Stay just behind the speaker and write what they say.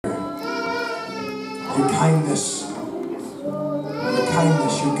your kindness,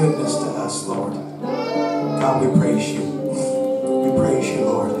 your goodness to us, Lord. God, we praise you. We praise you,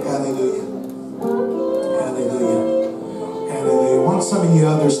 Lord. Hallelujah. Hallelujah. Hallelujah. Why don't some of you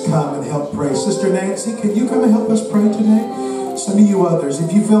others come and help pray? Sister Nancy, can you come and help us pray today? Some of you others,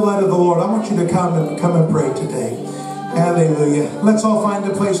 if you feel led of the Lord, I want you to come and pray today. Hallelujah. Let's all find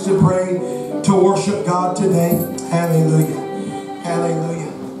a place to pray, to worship God today. Hallelujah.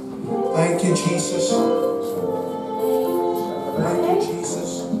 Hallelujah. Thank you, Jesus. Thank you, Jesus.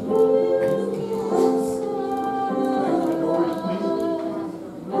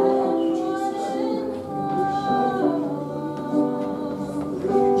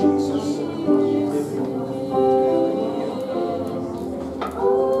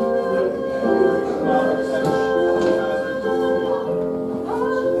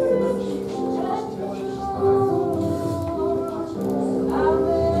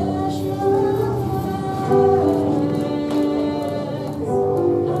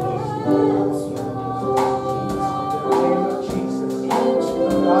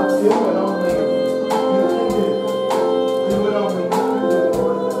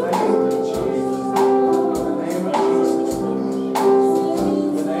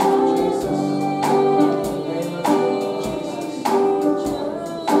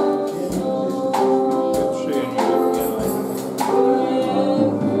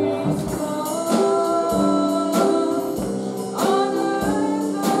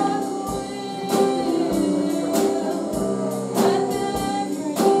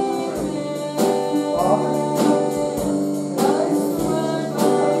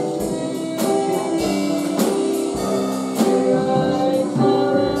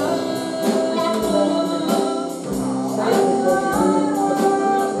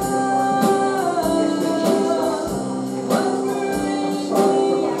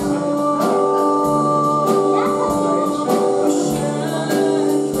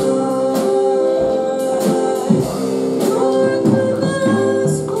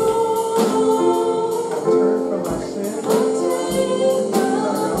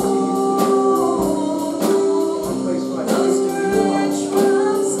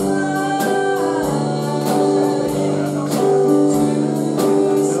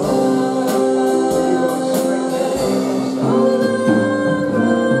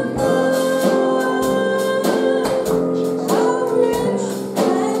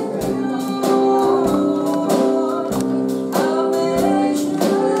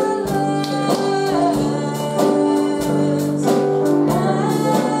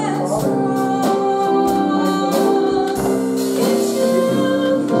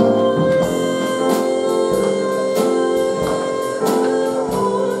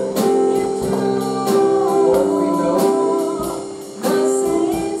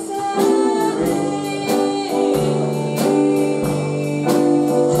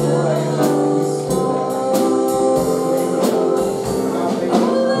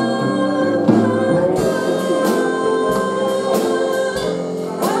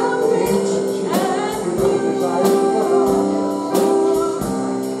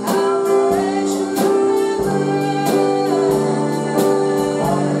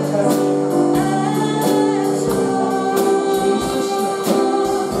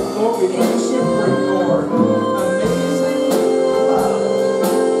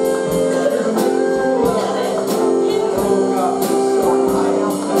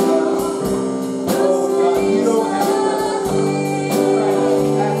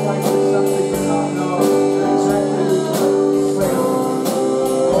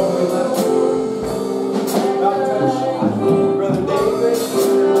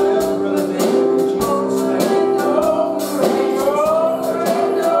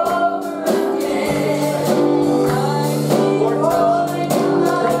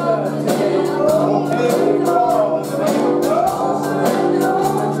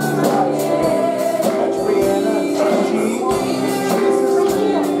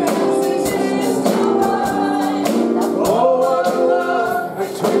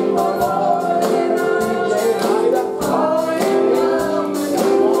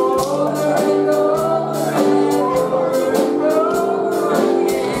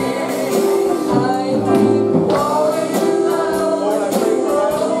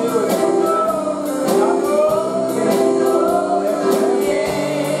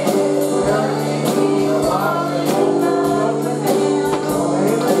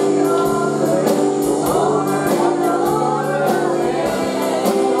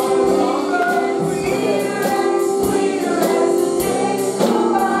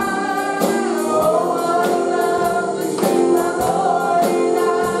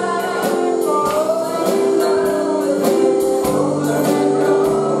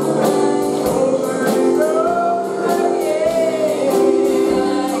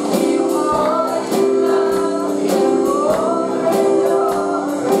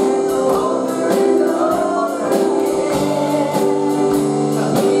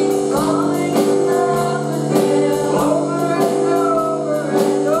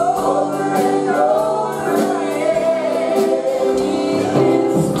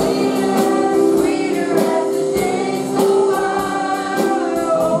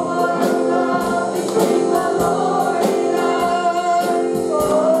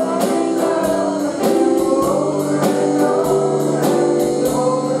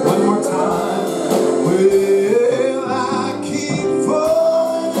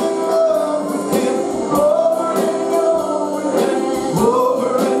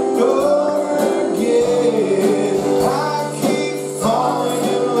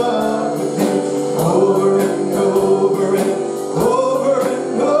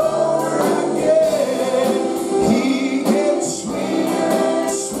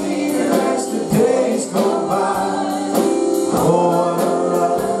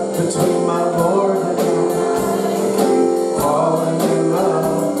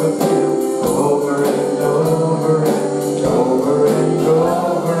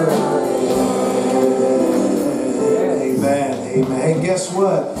 guess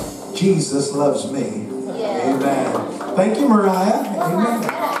what? Jesus loves me. Amen. Thank you, Mariah.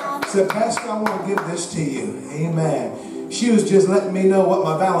 Amen. Said, Pastor, I want to give this to you. Amen. She was just letting me know what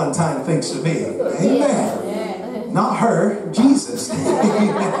my Valentine thinks of me. Amen. Not her, Jesus.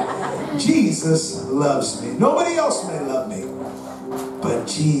 Amen. Jesus loves me. Nobody else may love me, but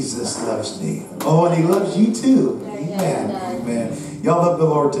Jesus loves me. Oh, and he loves you too. Amen. Amen. Y'all love the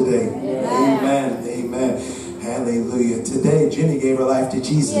Lord today. Amen. Amen. Hallelujah. Today, Jenny gave her life to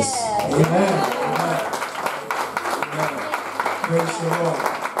Jesus. Amen. Amen. Amen. Praise the Lord.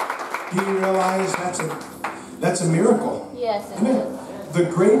 Do you realize that's a miracle? Yes. Amen. The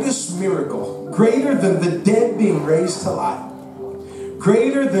greatest miracle, greater than the dead being raised to life,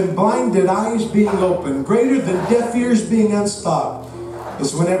 greater than blinded eyes being opened, greater than deaf ears being unstopped,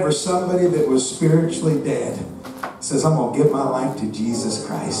 is whenever somebody that was spiritually dead says, I'm going to give my life to Jesus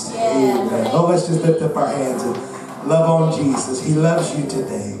Christ. Amen. Oh, let's just lift up our hands and love on Jesus. He loves you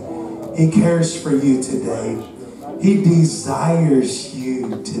today. He cares for you today. He desires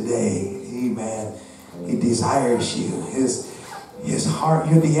you today. Amen. He desires you. His heart,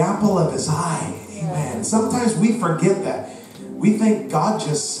 you're the apple of his eye. Amen. Sometimes we forget that. We think God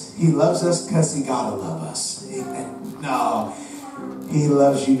he loves us because he got to love us. Amen. No. He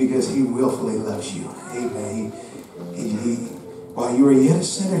loves you because he willfully loves you. Amen. While you were yet a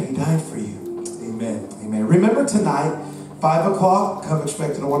sinner, he died for you. Amen. Amen. Remember tonight, 5 o'clock, come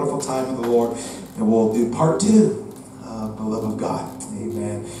expecting a wonderful time in the Lord. And we'll do part 2 of the love of God.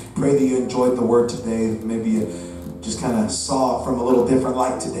 Amen. Pray that you enjoyed the word today. Maybe you just kind of saw it from a little different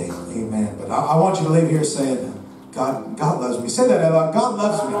light today. Amen. But I want you to leave here saying, God loves me. Say that out loud. God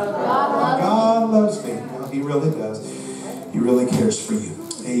loves me. God loves me. Well, he really does. He really cares for you.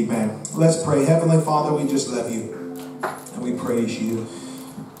 Amen. Let's pray. Heavenly Father, we just love you. And we praise you.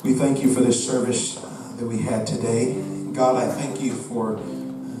 We thank you for this service that we had today. God, I thank you for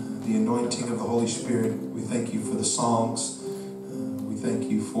the anointing of the Holy Spirit. We thank you for the songs. We thank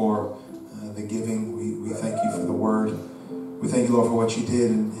you for the giving. We thank you for the word. We thank you, Lord, for what you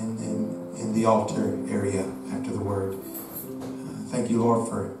did in the altar area after the word. Thank you, Lord,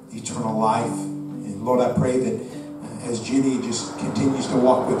 for eternal life. And Lord, I pray that as Jenny just continues to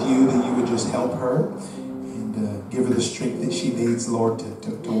walk with you, that you would just help her and give her the strength that she needs, Lord,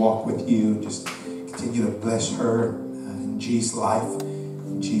 to walk with you. Just continue to bless her in Jesus' life,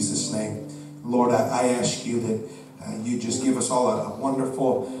 in Jesus' name. Lord, I ask you that you just give us all a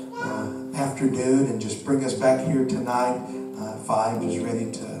wonderful afternoon and just bring us back here tonight, 5, just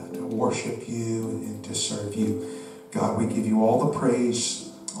ready to worship you and to serve you. God, we give you all the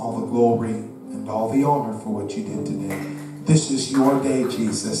praise, all the glory, and all the honor for what you did today. This is your day,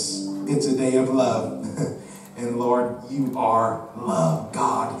 Jesus. It's a day of love. And Lord, you are love.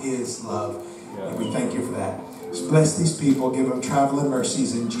 God is love. And we thank you for that. Just bless these people. Give them traveling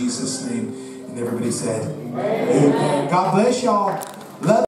mercies in Jesus' name. And everybody said, Amen. God bless y'all. Love